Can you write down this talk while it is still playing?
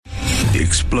The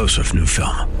explosive new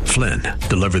film, Flynn,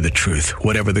 deliver the truth,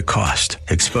 whatever the cost,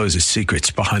 exposes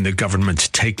secrets behind the government's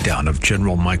takedown of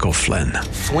General Michael Flynn.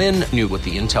 Flynn knew what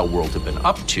the intel world had been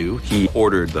up to. He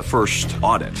ordered the first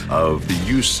audit of the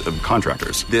use of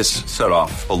contractors. This set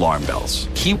off alarm bells.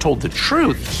 He told the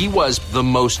truth. He was the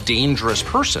most dangerous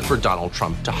person for Donald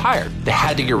Trump to hire. They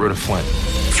had to get rid of Flynn.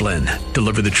 Flynn,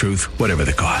 deliver the truth, whatever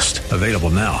the cost. Available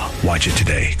now. Watch it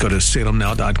today. Go to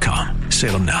salemnow.com.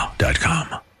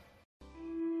 salemnow.com.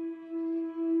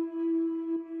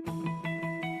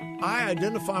 I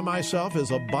identify myself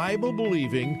as a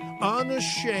Bible-believing,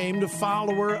 unashamed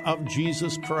follower of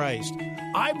Jesus Christ.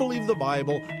 I believe the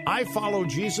Bible, I follow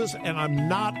Jesus, and I'm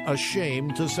not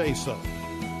ashamed to say so.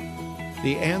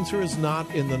 The answer is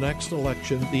not in the next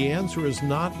election. The answer is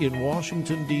not in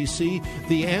Washington, D.C.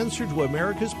 The answer to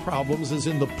America's problems is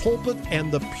in the pulpit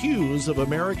and the pews of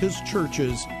America's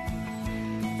churches.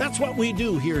 That's what we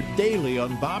do here daily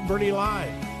on Bob Burney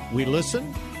Live. We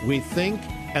listen, we think,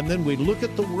 and then we look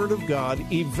at the Word of God,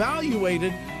 evaluate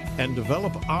it, and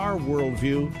develop our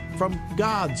worldview from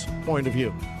God's point of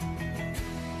view.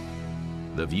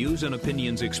 The views and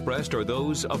opinions expressed are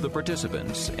those of the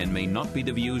participants and may not be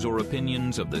the views or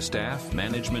opinions of the staff,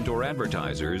 management, or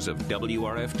advertisers of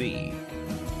WRFD.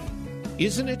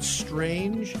 Isn't it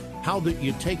strange how that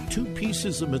you take two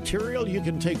pieces of material, you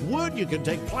can take wood, you can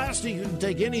take plastic, you can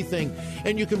take anything,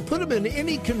 and you can put them in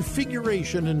any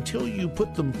configuration until you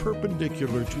put them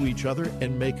perpendicular to each other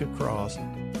and make a cross.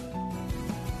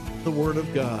 The Word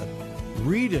of God.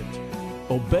 Read it.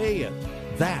 Obey it.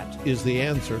 That is the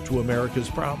answer to America's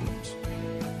problems.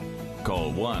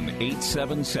 Call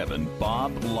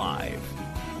 1-877-BOB-LIVE.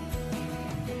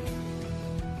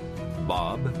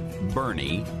 Bob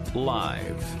Burney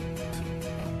Live.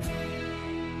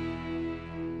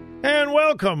 And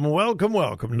welcome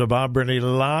to Bob Burney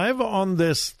Live on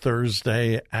this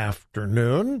Thursday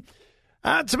afternoon.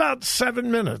 It's about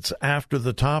 7 minutes after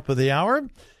the top of the hour.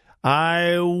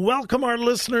 I welcome our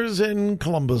listeners in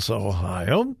Columbus,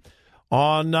 Ohio,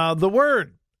 on The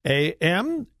Word,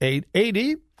 AM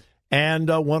 880 and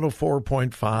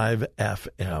 104.5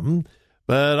 FM.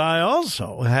 But I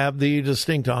also have the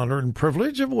distinct honor and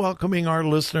privilege of welcoming our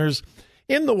listeners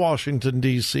in the Washington,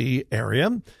 D.C.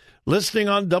 area, listening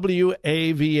on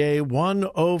WAVA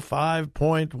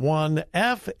 105.1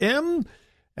 FM,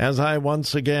 as I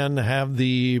once again have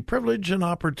the privilege and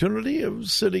opportunity of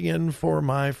sitting in for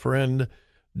my friend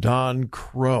Don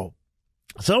Crow.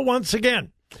 So once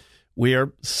again, we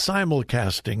are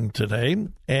simulcasting today,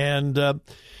 and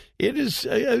it is,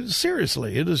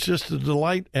 seriously, it is just a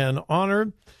delight and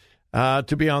honor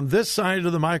to be on this side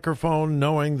of the microphone,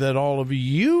 knowing that all of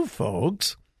you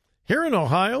folks here in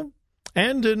Ohio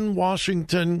and in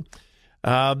Washington,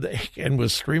 and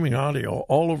with streaming audio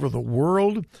all over the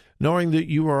world, knowing that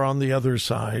you are on the other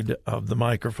side of the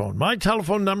microphone. My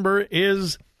telephone number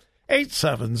is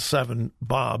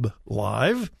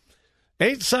 877-BOB-LIVE,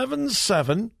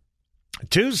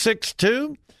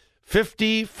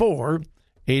 877-262-5483.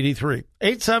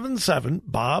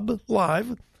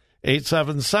 877-BOB-LIVE,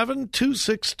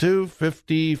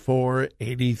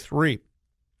 877-262-5483.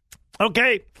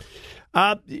 Okay,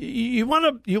 you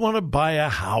want to buy a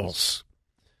house.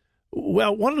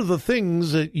 Well, one of the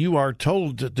things that you are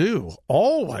told to do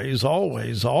always,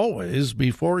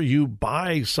 before you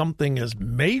buy something as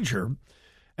major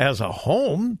as a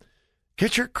home,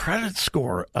 get your credit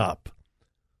score up.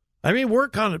 I mean,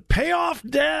 work on it. Pay off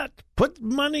debt. Put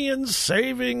money in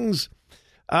savings.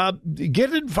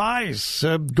 Get advice.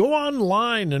 Go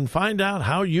online and find out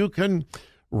how you can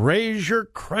raise your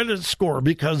credit score,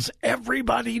 because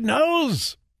everybody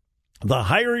knows the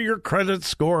higher your credit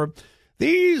score, the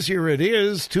easier it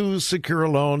is to secure a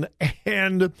loan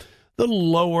and the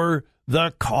lower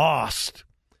the cost.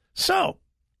 So,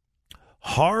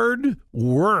 hard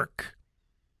work,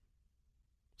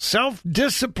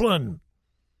 self-discipline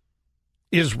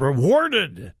is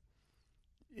rewarded,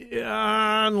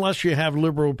 unless you have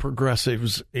liberal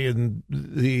progressives in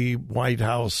the White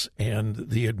House and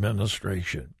the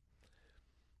administration.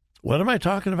 What am I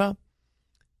talking about?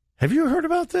 Have you heard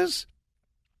about this?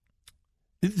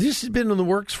 This has been in the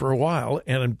works for a while,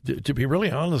 and to be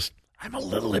really honest, I'm a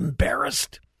little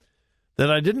embarrassed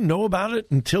that I didn't know about it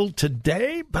until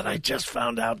today, but I just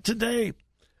found out today.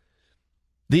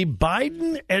 The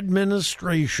Biden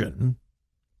administration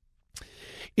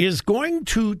is going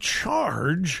to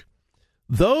charge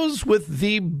those with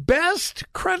the best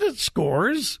credit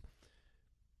scores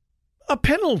a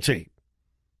penalty.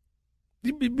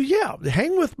 Yeah,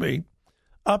 hang with me.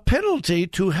 A penalty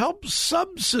to help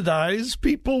subsidize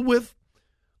people with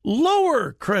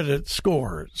lower credit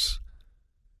scores.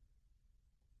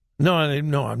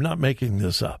 No, I'm not making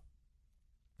this up.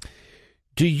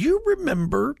 Do you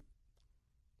remember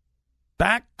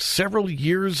back several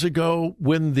years ago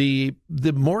when the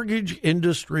mortgage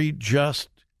industry just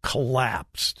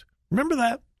collapsed? Remember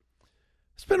that?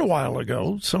 It's been a while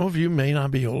ago. Some of you may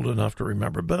not be old enough to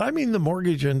remember, but I mean the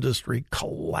mortgage industry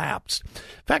collapsed.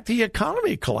 In fact, the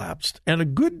economy collapsed, and a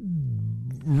good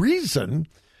reason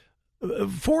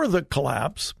for the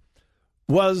collapse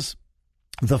was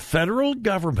the federal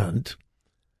government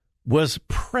was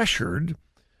pressured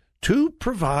to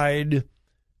provide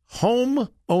home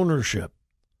ownership,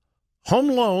 home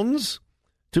loans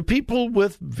to people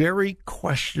with very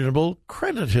questionable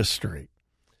credit history.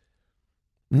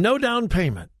 No down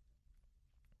payment,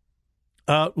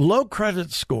 low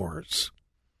credit scores.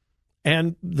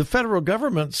 And the federal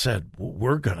government said,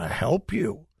 we're going to help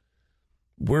you.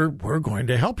 We're going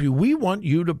to help you. We want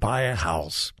you to buy a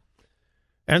house.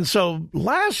 And so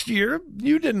last year,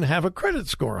 you didn't have a credit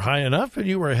score high enough, and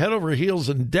you were head over heels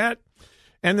in debt,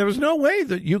 and there was no way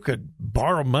that you could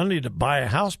borrow money to buy a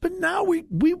house. But now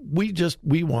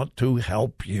we want to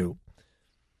help you.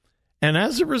 And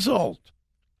as a result,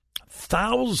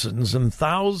 thousands and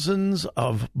thousands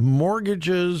of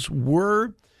mortgages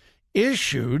were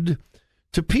issued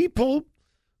to people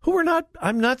who are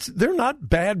they're not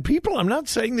bad people. I'm not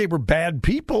saying they were bad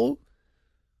people,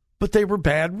 but they were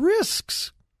bad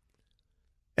risks.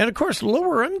 And of course,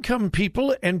 lower income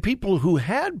people and people who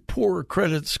had poor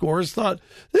credit scores thought,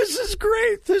 this is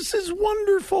great, this is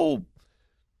wonderful,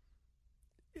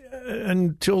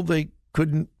 until they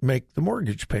couldn't make the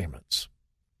mortgage payments.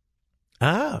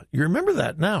 You remember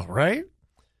that now, right?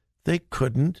 They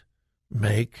couldn't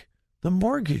make the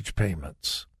mortgage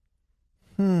payments.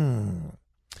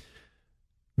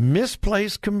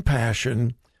 Misplaced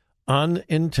compassion,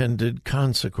 unintended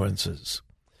consequences.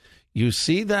 You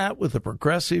see that with the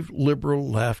progressive liberal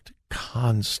left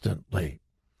constantly.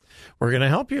 We're going to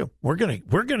help you. We're going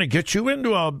to get you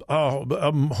into a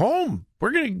home.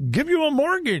 We're going to give you a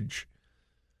mortgage.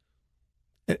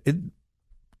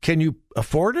 Can you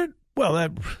afford it? Well,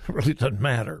 that really doesn't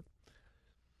matter.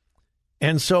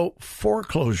 And so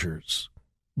foreclosures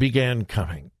began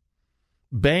coming.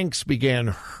 Banks began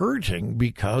hurting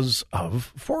because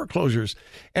of foreclosures.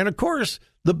 And of course,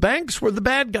 the banks were the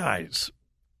bad guys.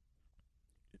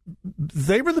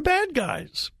 They were the bad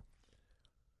guys.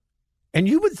 And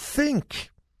you would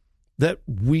think that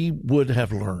we would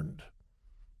have learned.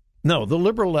 No, the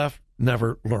liberal left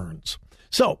never learns.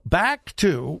 So back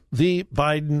to the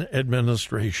Biden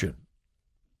administration.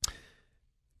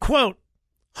 Quote,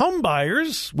 home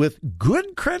buyers with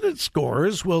good credit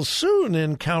scores will soon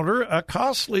encounter a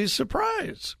costly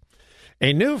surprise.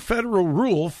 A new federal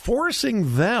rule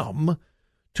forcing them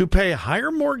to pay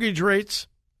higher mortgage rates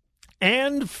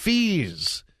and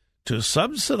fees to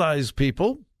subsidize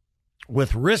people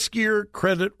with riskier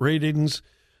credit ratings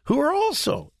who are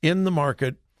also in the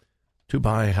market to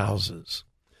buy houses.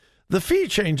 The fee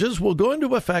changes will go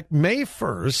into effect May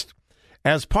 1st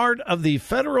as part of the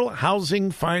Federal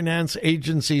Housing Finance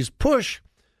Agency's push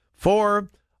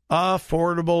for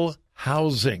affordable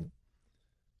housing.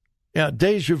 Yeah,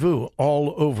 deja vu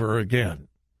all over again.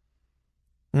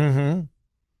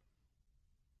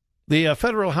 The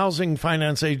Federal Housing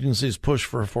Finance Agency's push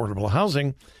for affordable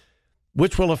housing,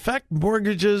 which will affect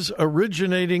mortgages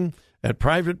originating at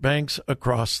private banks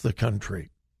across the country.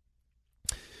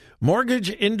 Mortgage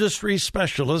industry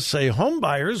specialists say home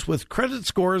buyers with credit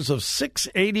scores of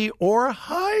 680 or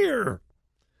higher.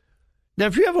 Now,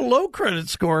 if you have a low credit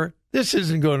score, this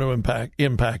isn't going to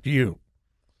impact you.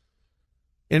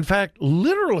 In fact,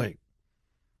 literally,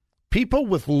 people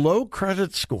with low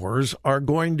credit scores are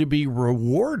going to be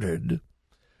rewarded,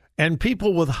 and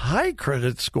people with high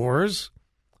credit scores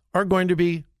are going to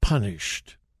be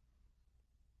punished.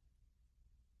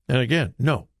 And again,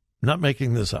 no, not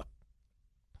making this up.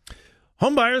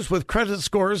 Homebuyers with credit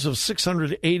scores of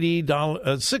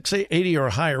 $680 or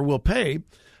higher will pay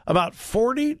about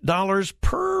 $40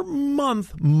 per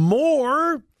month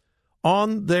more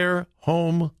on their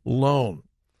home loan.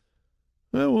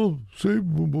 Well, we'll save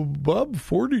Bob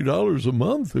 $40 a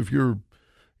month. If you're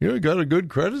got a good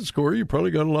credit score, you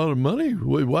probably got a lot of money.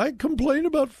 Why complain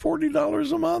about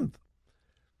 $40 a month?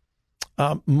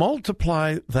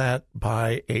 Multiply that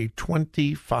by a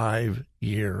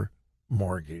 25-year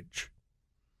mortgage.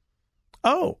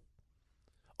 Oh,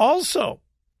 also,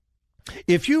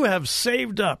 if you have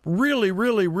saved up, really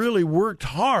worked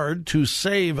hard to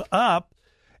save up,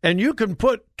 and you can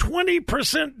put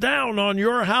 20% down on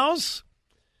your house,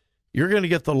 you're going to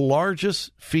get the largest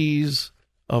fees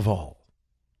of all.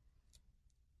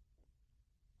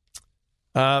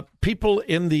 People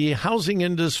in the housing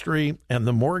industry and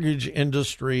the mortgage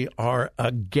industry are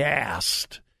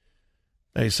aghast.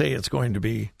 They say it's going to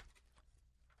be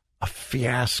a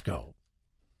fiasco.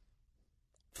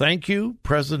 Thank you,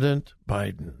 President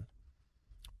Biden,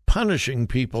 punishing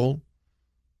people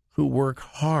who work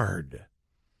hard.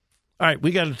 All right,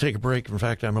 we got to take a break. In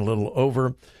fact, I'm a little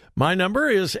over. My number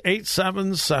is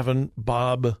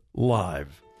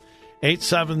 877-BOB-LIVE.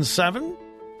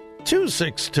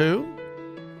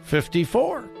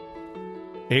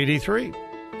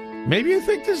 877-262-5483. Maybe you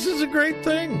think this is a great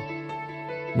thing.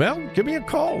 Well, give me a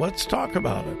call. Let's talk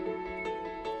about it.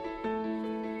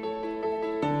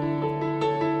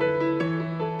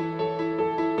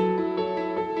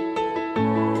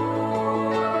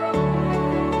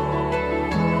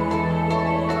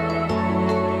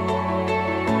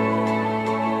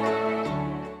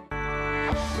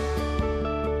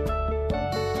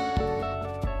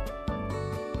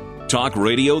 Talk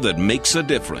radio that makes a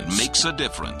difference. Makes a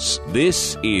difference.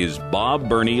 This is Bob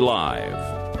Burney Live.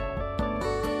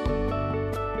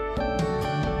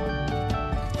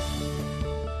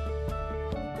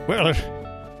 Well,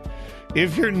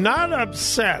 if you're not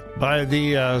upset by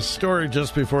the story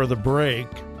just before the break,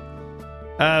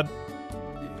 the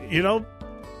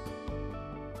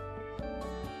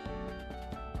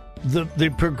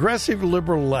progressive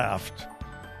liberal left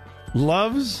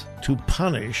loves to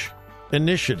punish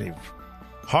initiative,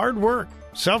 hard work,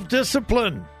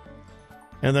 self-discipline.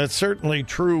 And that's certainly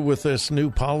true with this new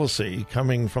policy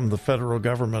coming from the federal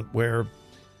government, where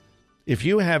if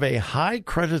you have a high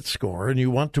credit score and you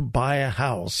want to buy a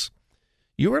house,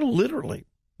 you are literally,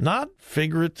 not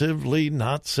figuratively,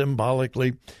 not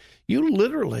symbolically, you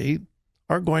literally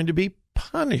are going to be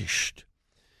punished.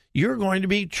 You're going to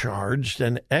be charged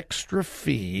an extra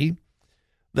fee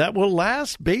that will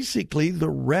last basically the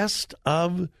rest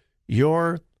of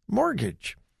your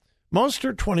mortgage. Most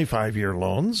are 25-year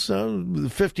loans.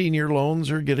 15-year loans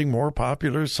are getting more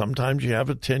popular. Sometimes you have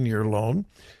a 10-year loan.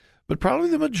 But probably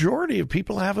the majority of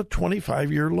people have a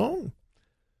 25-year loan.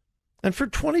 And for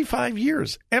 25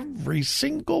 years, every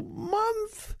single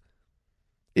month,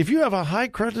 if you have a high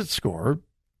credit score,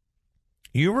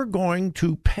 you are going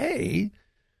to pay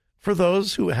for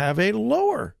those who have a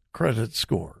lower credit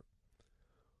score.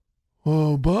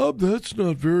 Oh, Bob, that's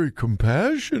not very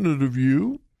compassionate of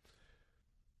you.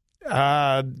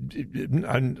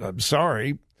 I'm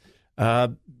sorry.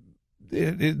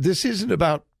 This isn't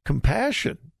about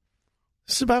compassion.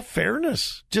 This is about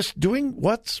fairness, just doing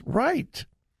what's right.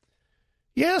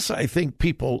 Yes, I think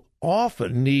people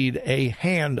often need a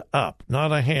hand up,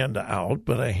 not a hand out,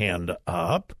 but a hand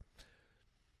up.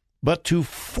 But to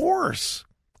force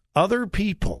other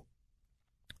people,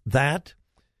 that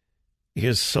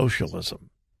is socialism.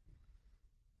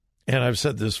 And I've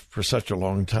said this for such a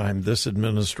long time. This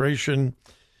administration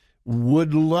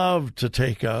would love to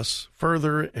take us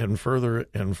further and further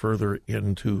and further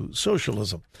into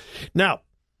socialism. Now,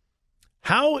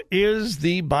 how is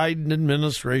the Biden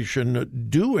administration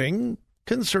doing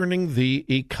concerning the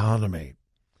economy?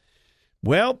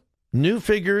 Well, new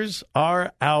figures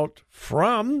are out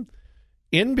from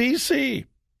NBC.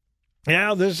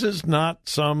 Now, this is not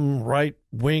some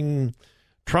right-wing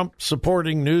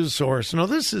Trump-supporting news source. No,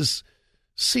 this is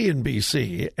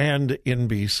CNBC and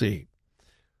NBC.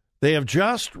 They have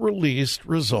just released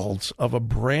results of a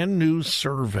brand new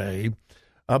survey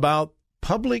about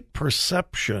public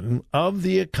perception of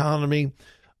the economy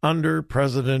under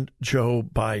President Joe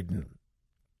Biden.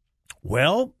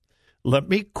 Well, let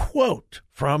me quote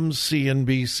from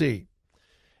CNBC.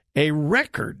 A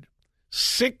record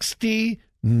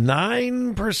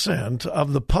 69%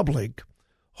 of the public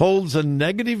holds a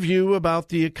negative view about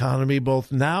the economy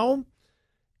both now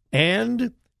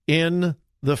and in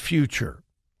the future.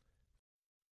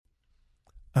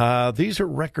 These are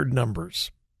record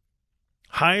numbers.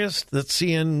 Highest that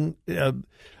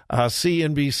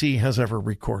CNBC has ever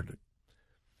recorded.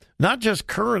 Not just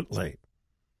currently,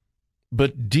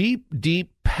 but deep,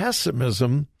 deep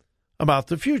pessimism about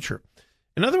the future.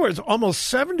 In other words, almost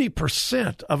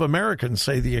 70% of Americans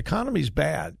say the economy's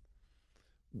bad.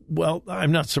 Well,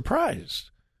 I'm not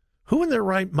surprised. Who in their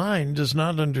right mind does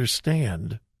not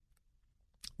understand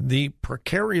the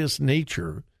precarious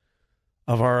nature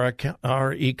of our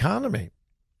economy?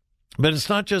 But it's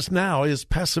not just now, it's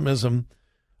pessimism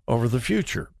over the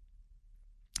future.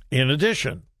 In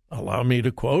addition, allow me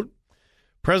to quote,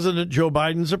 President Joe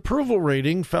Biden's approval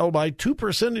rating fell by 2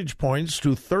 percentage points to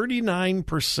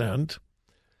 39%,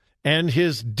 and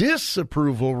his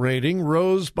disapproval rating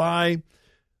rose by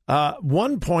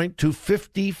 1 point to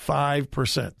 55%.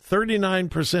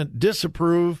 39%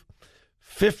 disapprove,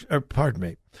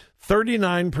 39%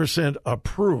 39%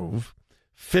 approve,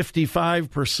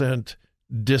 55%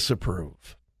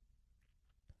 disapprove.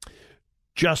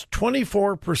 Just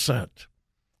 24%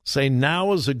 say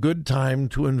now is a good time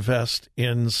to invest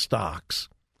in stocks.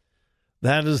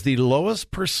 That is the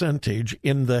lowest percentage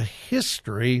in the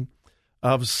history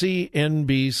of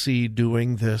CNBC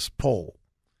doing this poll.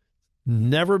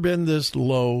 Never been this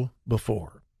low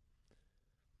before.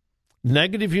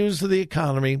 Negative views of the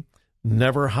economy,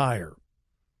 never higher.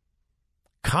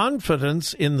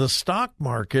 Confidence in the stock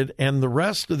market and the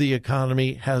rest of the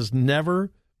economy has never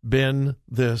been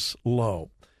this low.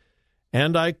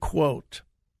 And I quote,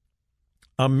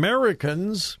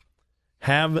 Americans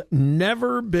have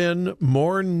never been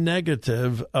more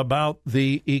negative about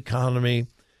the economy,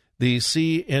 the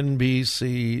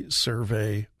CNBC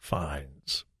survey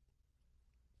finds.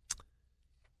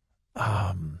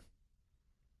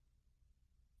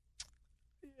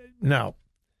 Now,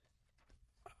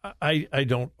 I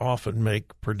don't often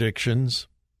make predictions.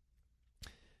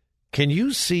 Can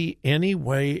you see any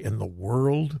way in the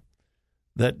world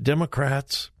that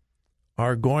Democrats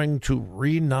are going to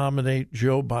renominate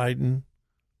Joe Biden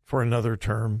for another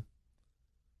term?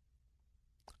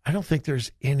 I don't think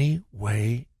there's any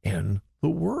way in the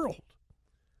world.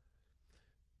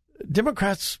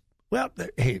 Democrats, well,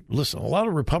 hey, listen, a lot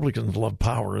of Republicans love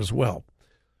power as well.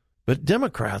 But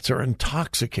Democrats are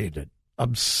intoxicated,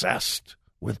 obsessed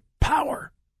with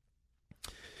power.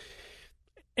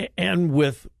 And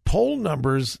with poll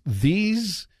numbers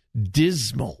these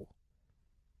dismal,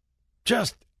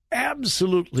 just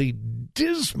absolutely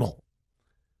dismal,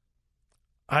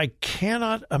 I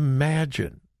cannot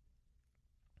imagine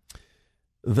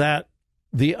that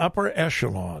the upper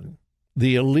echelon,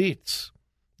 the elites,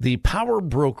 the power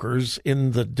brokers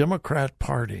in the Democrat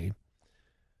Party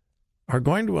are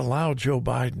going to allow Joe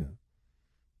Biden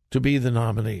to be the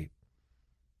nominee.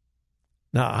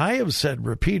 Now, I have said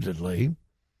repeatedly,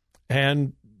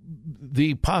 and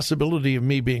the possibility of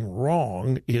me being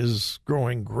wrong is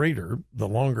growing greater the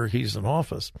longer he's in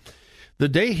office. The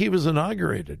day he was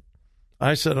inaugurated,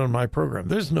 I said on my program,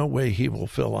 there's no way he will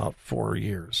fill out 4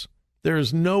 years. There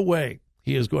is no way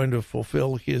he is going to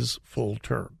fulfill his full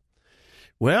term.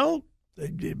 Well,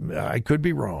 I could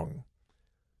be wrong,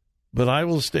 but I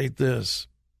will state this.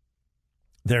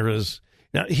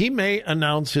 Now, he may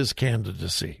announce his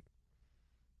candidacy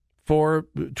for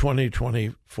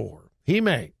 2024. He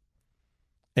may.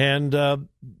 And,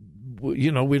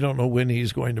 we don't know when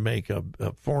he's going to make a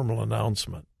formal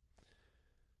announcement.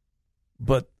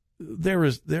 But there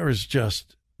is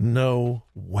just no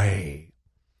way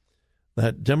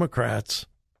that Democrats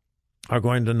are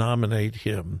going to nominate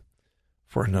him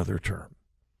for another term.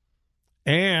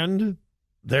 And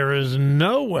there is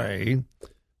no way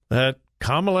that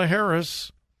Kamala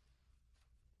Harris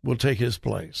will take his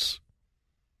place.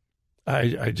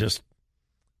 I just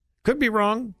could be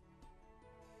wrong.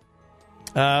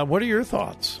 What are your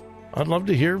thoughts? I'd love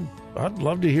to hear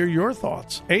your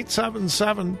thoughts.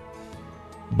 877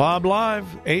 Bob Live,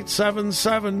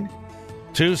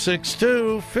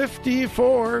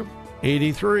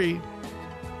 877-262-5483.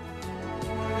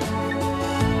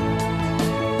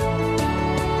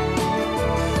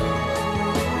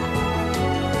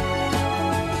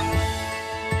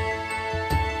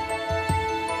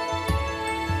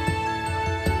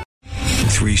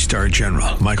 Three-star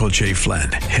General Michael J.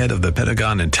 Flynn, head of the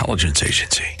Pentagon Intelligence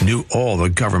Agency, knew all the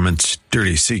government's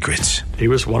dirty secrets. He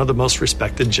was one of the most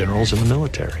respected generals in the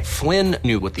military. Flynn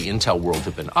knew what the intel world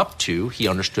had been up to. He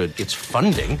understood its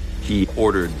funding. He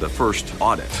ordered the first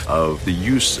audit of the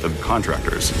use of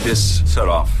contractors. This set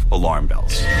off alarm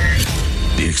bells.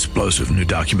 The explosive new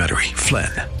documentary,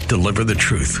 Flynn, Deliver the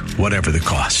Truth, Whatever the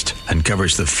Cost,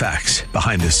 uncovers the facts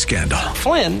behind this scandal.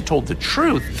 Flynn told the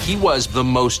truth. He was the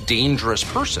most dangerous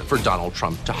person for Donald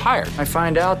Trump to hire. I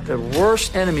find out the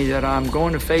worst enemy that I'm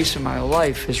going to face in my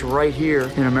life is right here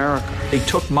in America. They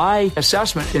took my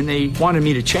assessment and they wanted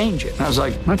me to change it. And I was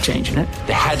like, I'm not changing it.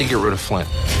 They had to get rid of Flynn.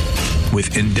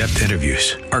 With in-depth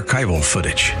interviews, archival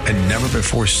footage, and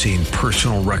never-before-seen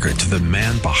personal records of the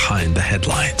man behind the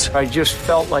headlines. I just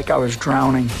felt like I was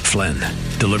drowning. Flynn,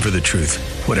 Deliver the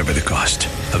Truth, Whatever the Cost.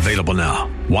 Available now.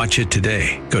 Watch it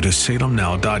today. Go to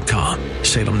salemnow.com.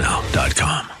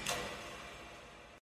 salemnow.com.